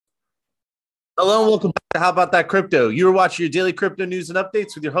Hello and welcome back to How About That Crypto. You are watching your daily crypto news and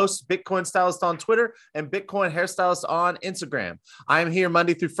updates with your host, Bitcoin Stylist on Twitter and Bitcoin Hairstylist on Instagram. I am here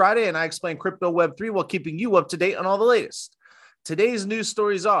Monday through Friday, and I explain crypto Web3 while keeping you up to date on all the latest. Today's news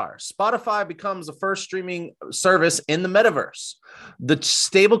stories are: Spotify becomes the first streaming service in the Metaverse. The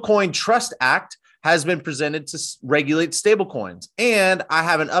Stablecoin Trust Act has been presented to regulate stablecoins. And I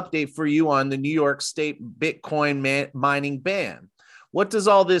have an update for you on the New York State Bitcoin mining ban. What does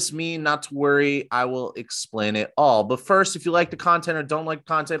all this mean? Not to worry, I will explain it all. But first, if you like the content or don't like the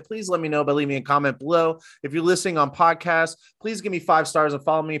content, please let me know by leaving a comment below. If you're listening on podcast, please give me 5 stars and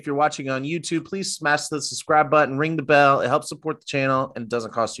follow me. If you're watching on YouTube, please smash the subscribe button, ring the bell. It helps support the channel and it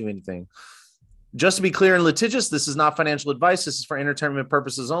doesn't cost you anything. Just to be clear and litigious, this is not financial advice. This is for entertainment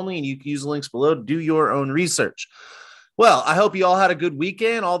purposes only, and you can use the links below to do your own research. Well, I hope you all had a good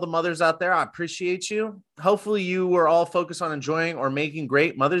weekend. All the mothers out there, I appreciate you. Hopefully you were all focused on enjoying or making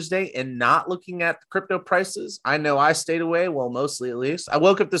great Mother's Day and not looking at the crypto prices. I know I stayed away, well, mostly at least. I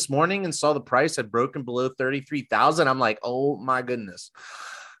woke up this morning and saw the price had broken below 33,000. I'm like, oh my goodness.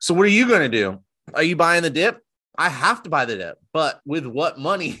 So what are you going to do? Are you buying the dip? I have to buy the dip, but with what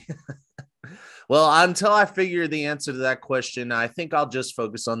money? Well, until I figure the answer to that question, I think I'll just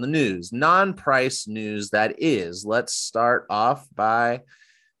focus on the news, non-price news that is. Let's start off by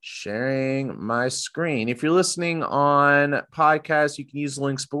sharing my screen. If you're listening on podcast, you can use the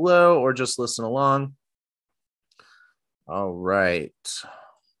links below or just listen along. All right.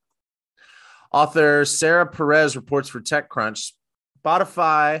 Author Sarah Perez reports for TechCrunch.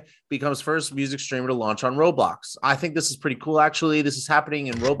 Spotify becomes first music streamer to launch on Roblox. I think this is pretty cool, actually. This is happening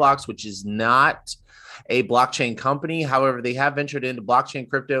in Roblox, which is not a blockchain company. However, they have ventured into blockchain,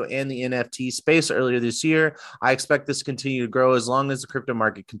 crypto, and the NFT space earlier this year. I expect this to continue to grow as long as the crypto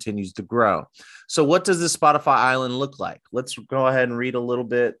market continues to grow. So what does this Spotify island look like? Let's go ahead and read a little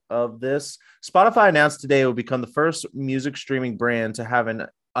bit of this. Spotify announced today it will become the first music streaming brand to have an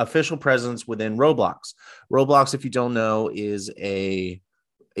official presence within Roblox. Roblox, if you don't know, is a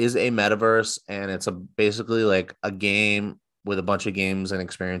metaverse, and it's basically like a game with a bunch of games and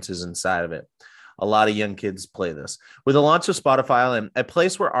experiences inside of it. A lot of young kids play this. With the launch of Spotify Island, a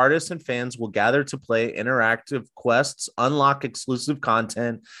place where artists and fans will gather to play interactive quests, unlock exclusive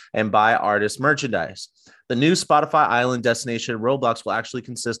content, and buy artist merchandise. The new Spotify Island destination Roblox will actually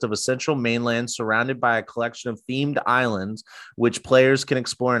consist of a central mainland surrounded by a collection of themed islands, which players can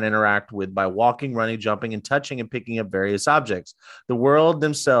explore and interact with by walking, running, jumping, and touching and picking up various objects. The world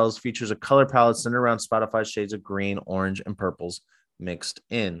themselves features a color palette centered around Spotify's shades of green, orange, and purples mixed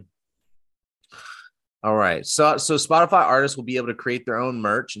in. All right. So Spotify artists will be able to create their own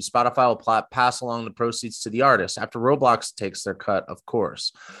merch, and Spotify will pass along the proceeds to the artists after Roblox takes their cut, of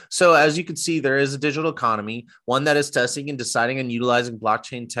course. So as you can see, there is a digital economy, one that is testing and deciding on utilizing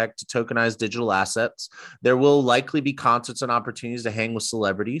blockchain tech to tokenize digital assets. There will likely be concerts and opportunities to hang with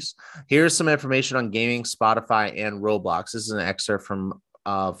celebrities. Here's some information on gaming, Spotify, and Roblox. This is an excerpt from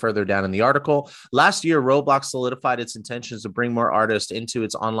further down in the article. Last year, Roblox solidified its intentions to bring more artists into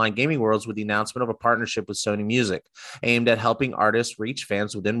its online gaming worlds with the announcement of a partnership with Sony Music aimed at helping artists reach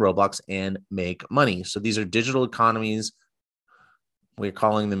fans within Roblox and make money. So these are digital economies. We're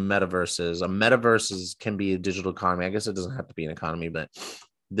calling them metaverses. A metaverse can be a digital economy. I guess it doesn't have to be an economy, but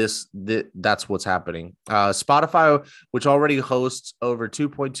that's what's happening. Spotify, which already hosts over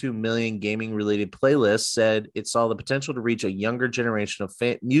 2.2 million gaming related playlists, said it saw the potential to reach a younger generation of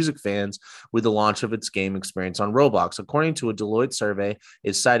music fans with the launch of its game experience on Roblox. According to a Deloitte survey,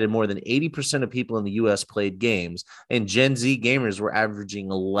 it cited more than 80% of people in the US played games, and Gen Z gamers were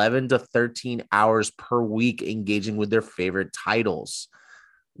averaging 11 to 13 hours per week engaging with their favorite titles.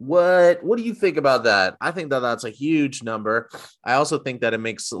 What do you think about that? I think that that's a huge number. I also think that it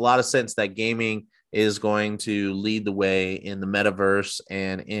makes a lot of sense that gaming is going to lead the way in the metaverse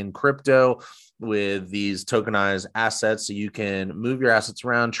and in crypto with these tokenized assets, so you can move your assets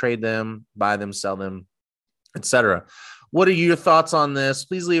around, trade them, buy them, sell them, etc. What are your thoughts on this?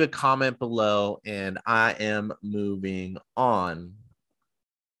 Please leave a comment below, and I am moving on.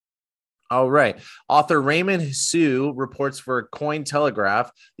 All right. Author Raymond Su reports for Cointelegraph.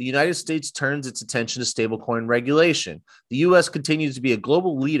 The United States turns its attention to stablecoin regulation. The U.S. continues to be a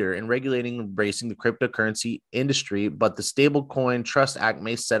global leader in regulating and embracing the cryptocurrency industry, but the Stablecoin Trust Act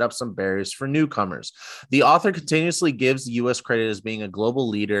may set up some barriers for newcomers. The author continuously gives the U.S. credit as being a global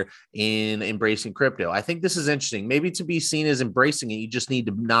leader in embracing crypto. I think this is interesting. Maybe to be seen as embracing it, you just need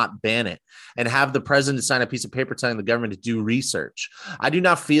to not ban it and have the president sign a piece of paper telling the government to do research. I do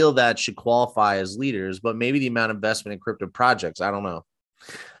not feel that should qualify as leaders, but maybe the amount of investment in crypto projects, I don't know.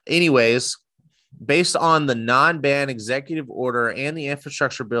 Anyways, Based on the non-ban executive order and the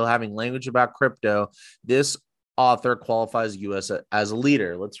infrastructure bill having language about crypto, this author qualifies U.S. as a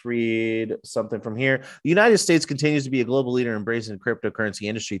leader. Let's read something from here. The United States continues to be a global leader embracing the cryptocurrency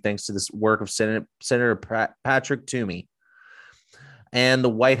industry thanks to this work of Senator Patrick Toomey and the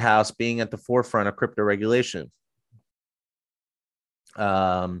White House being at the forefront of crypto regulation.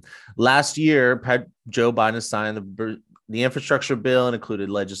 Last year, Joe Biden signed the infrastructure bill and included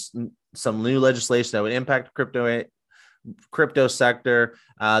some new legislation that would impact the crypto sector.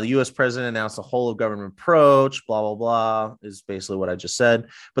 The U.S. president announced a whole of government approach, blah, blah, blah, is basically what I just said.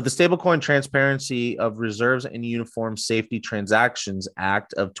 But the Stablecoin Transparency of Reserves and Uniform Safety Transactions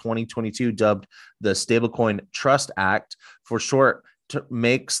Act of 2022, dubbed the Stablecoin Trust Act for short,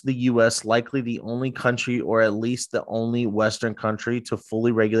 makes the U.S. likely the only country, or at least the only Western country, to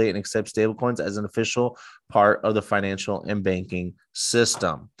fully regulate and accept stablecoins as an official part of the financial and banking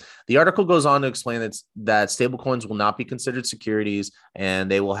system. The article goes on to explain that stablecoins will not be considered securities and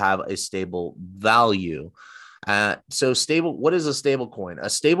they will have a stable value. What is a stablecoin? A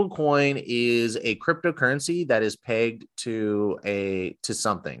stablecoin is a cryptocurrency that is pegged to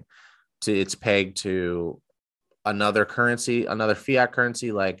something. It's pegged to another currency, another fiat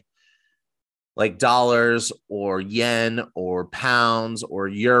currency like dollars or yen or pounds or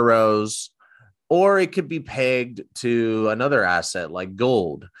euros, or it could be pegged to another asset like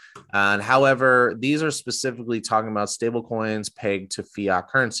gold. And however, these are specifically talking about stable coins pegged to fiat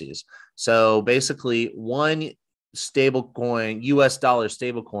currencies. So basically, one stable coin, US dollar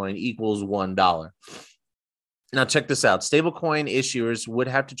stable coin, equals $1. Now, check this out. Stablecoin issuers would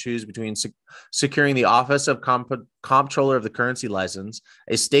have to choose between securing the Office of Comptroller of the Currency License,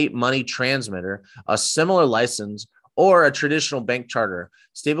 a state money transmitter, a similar license, or a traditional bank charter.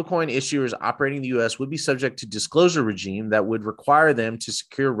 Stablecoin issuers operating in the U.S. would be subject to disclosure regime that would require them to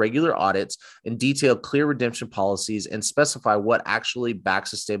secure regular audits and detail clear redemption policies and specify what actually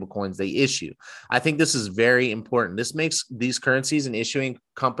backs the stablecoins they issue. I think this is very important. This makes these currencies and issuing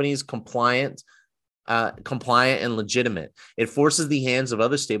companies compliant and legitimate. It forces the hands of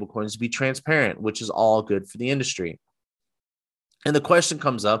other stablecoins to be transparent, which is all good for the industry. And the question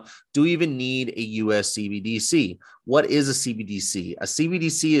comes up, do we even need a US CBDC? What is a CBDC? A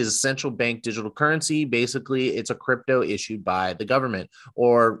CBDC is a central bank digital currency. Basically, it's a crypto issued by the government,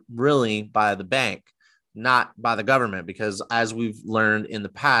 or really by the bank, not by the government, because as we've learned in the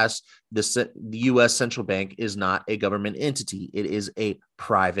past, the U.S. central bank is not a government entity. It is a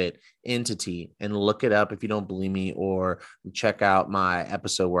private entity. And look it up if you don't believe me, or check out my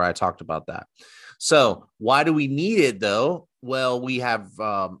episode where I talked about that. So why do we need it, though? Well, we have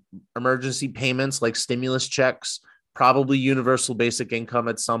emergency payments like stimulus checks, probably universal basic income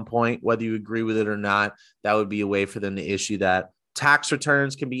at some point, whether you agree with it or not. That would be a way for them to issue that. Tax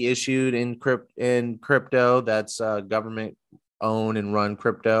returns can be issued in crypto. That's government owned and run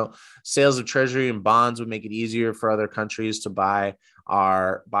crypto. Sales of treasury and bonds would make it easier for other countries to buy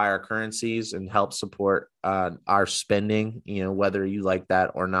our currencies and help support our spending, whether you like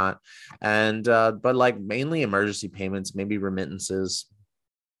that or not. And but like mainly emergency payments, maybe remittances.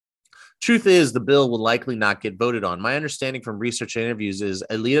 Truth is, the bill will likely not get voted on. My understanding from research and interviews is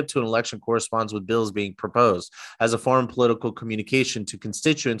a lead up to an election corresponds with bills being proposed as a form of political communication to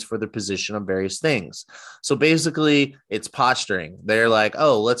constituents for their position on various things. So basically, it's posturing. They're like,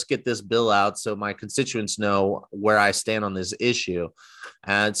 oh, let's get this bill out so my constituents know where I stand on this issue.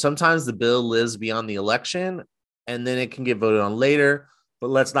 And sometimes the bill lives beyond the election and then it can get voted on later, but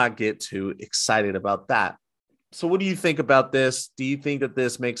let's not get too excited about that. So what do you think about this? Do you think that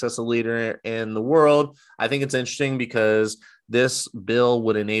this makes us a leader in the world? I think it's interesting because this bill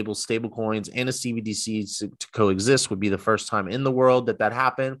would enable stablecoins and a CBDC to coexist. Would be the first time in the world that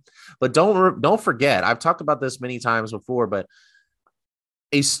happened. But don't forget, I've talked about this many times before, but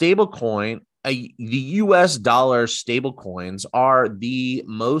a stablecoin, the US dollar stablecoins are the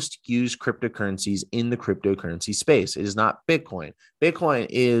most used cryptocurrencies in the cryptocurrency space. It is not Bitcoin. Bitcoin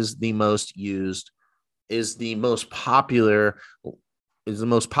is the most used, is the most popular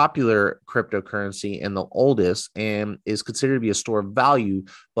cryptocurrency and the oldest, and is considered to be a store of value.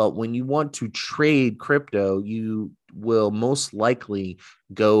 But when you want to trade crypto, you will most likely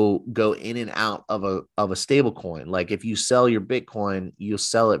go in and out of a stable coin. Like if you sell your Bitcoin, you'll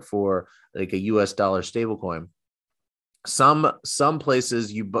sell it for like a US dollar stable coin. Some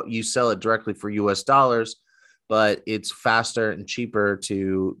places you sell it directly for US dollars, but it's faster and cheaper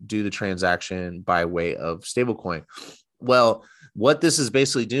to do the transaction by way of stablecoin. Well, what this is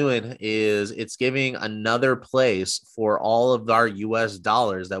basically doing is it's giving another place for all of our US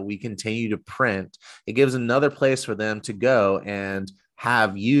dollars that we continue to print. It gives another place for them to go and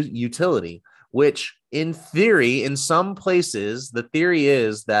have utility. which in theory, in some places, the theory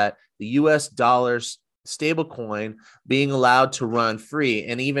is that the US dollar's stablecoin being allowed to run free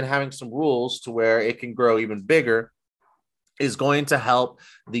and even having some rules to where it can grow even bigger is going to help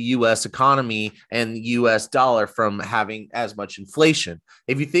the US economy and the US dollar from having as much inflation.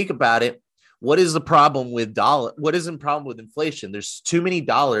 If you think about it, what is the problem with dollar? What isn't problem with inflation? There's too many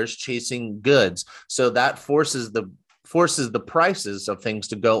dollars chasing goods. So that forces the prices of things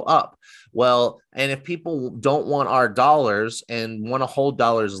to go up. Well, and if people don't want our dollars and want to hold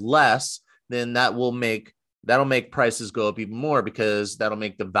dollars less, then that'll make prices go up even more, because that'll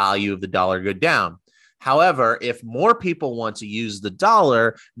make the value of the dollar go down. However, if more people want to use the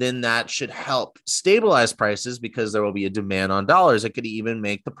dollar, then that should help stabilize prices, because there will be a demand on dollars. It could even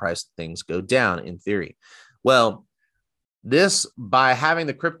make the price of things go down in theory. Well, this, by having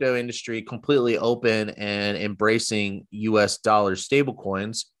the crypto industry completely open and embracing US dollar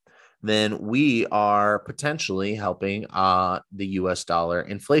stablecoins, then we are potentially helping the US dollar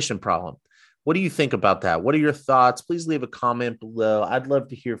inflation problem. What do you think about that? What are your thoughts? Please leave a comment below. I'd love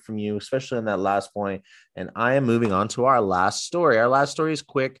to hear from you, especially on that last point. And I am moving on to our last story. Our last story is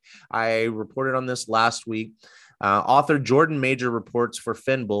quick. I reported on this last week. Author Jordan Major reports for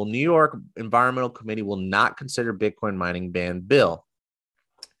Finbull, New York Environmental Committee will not consider Bitcoin mining ban bill.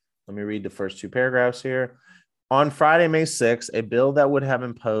 Let me read the first two paragraphs here. On Friday, May 6th, a bill that would have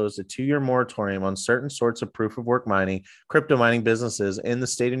imposed a 2-year moratorium on certain sorts of proof-of-work mining, crypto mining businesses in the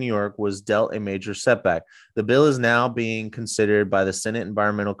state of New York was dealt a major setback. The bill is now being considered by the Senate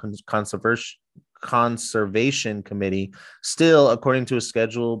Environmental Conservation Committee. Still, according to a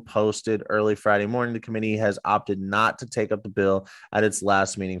schedule posted early Friday morning, the committee has opted not to take up the bill at its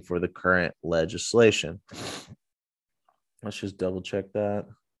last meeting for the current legislation. Let's just double check that.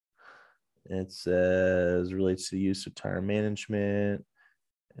 It says relates to the use of tire management.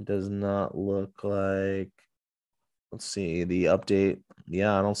 It does not look like, let's see, the update.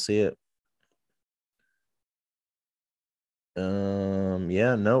 Yeah, I don't see it.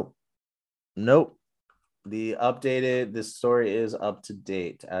 Yeah, nope. This story is up to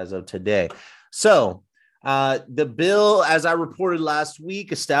date as of today. So the bill, as I reported last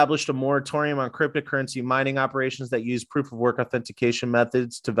week, established a moratorium on cryptocurrency mining operations that use proof of work authentication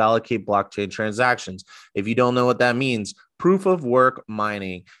methods to validate blockchain transactions. If you don't know what that means, proof of work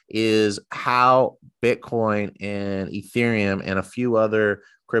mining is how Bitcoin and Ethereum and a few other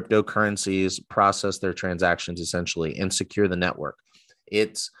cryptocurrencies process their transactions essentially and secure the network.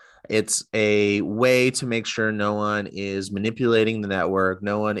 It's a way to make sure no one is manipulating the network.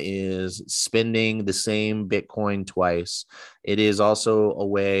 No one is spending the same Bitcoin twice. It is also a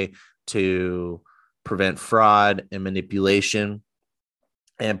way to prevent fraud and manipulation.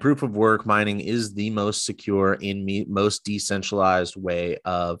 And proof of work mining is the most secure and most decentralized way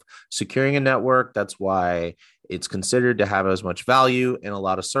of securing a network. That's why it's considered to have as much value in a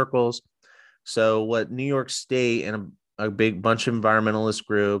lot of circles. So what New York State and a big bunch of environmentalist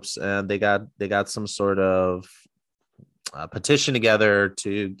groups, and they got some sort of petition together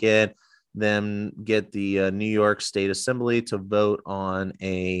to get the New York State Assembly to vote on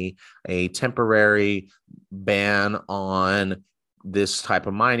a temporary ban on this type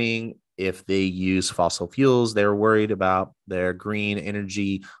of mining if they use fossil fuels. They're worried about their green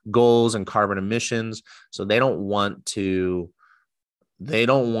energy goals and carbon emissions, so they don't want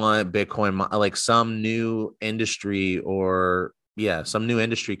Bitcoin, like some new industry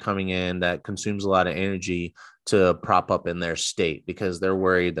coming in that consumes a lot of energy to prop up in their state, because they're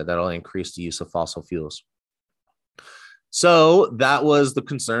worried that that'll increase the use of fossil fuels. So that was the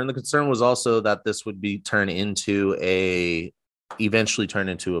concern. The concern was also that this would eventually turn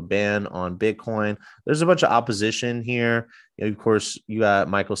into a ban on Bitcoin. There's a bunch of opposition here. Of course, you got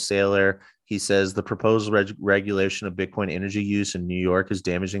Michael Saylor. He says the proposed regulation of Bitcoin energy use in New York is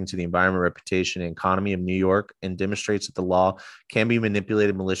damaging to the environment, reputation, and economy of New York, and demonstrates that the law can be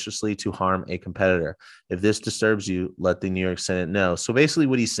manipulated maliciously to harm a competitor. If this disturbs you, let the New York Senate know. So basically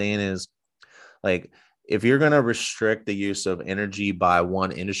what he's saying is, like, if you're going to restrict the use of energy by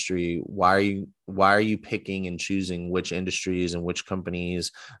one industry, why are you picking and choosing which industries and which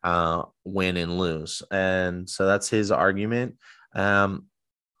companies win and lose? And so that's his argument.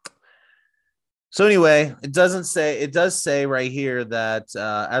 So anyway, it does say right here that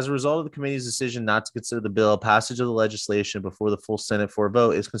as a result of the committee's decision not to consider the bill, passage of the legislation before the full Senate for a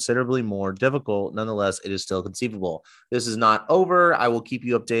vote is considerably more difficult. Nonetheless, it is still conceivable. This is not over. I will keep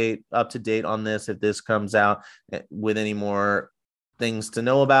you up to date on this if this comes out with any more things to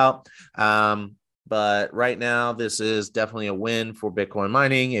know about. But right now, this is definitely a win for Bitcoin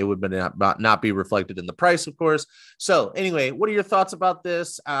mining. It would not be reflected in the price, of course. So anyway, what are your thoughts about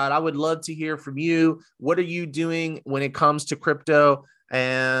this? I would love to hear from you. What are you doing when it comes to crypto?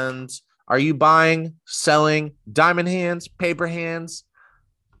 And are you buying, selling, diamond hands, paper hands?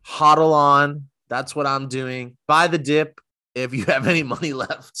 Hodl on. That's what I'm doing. Buy the dip if you have any money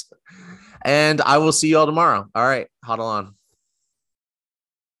left. And I will see you all tomorrow. All right, hodl on.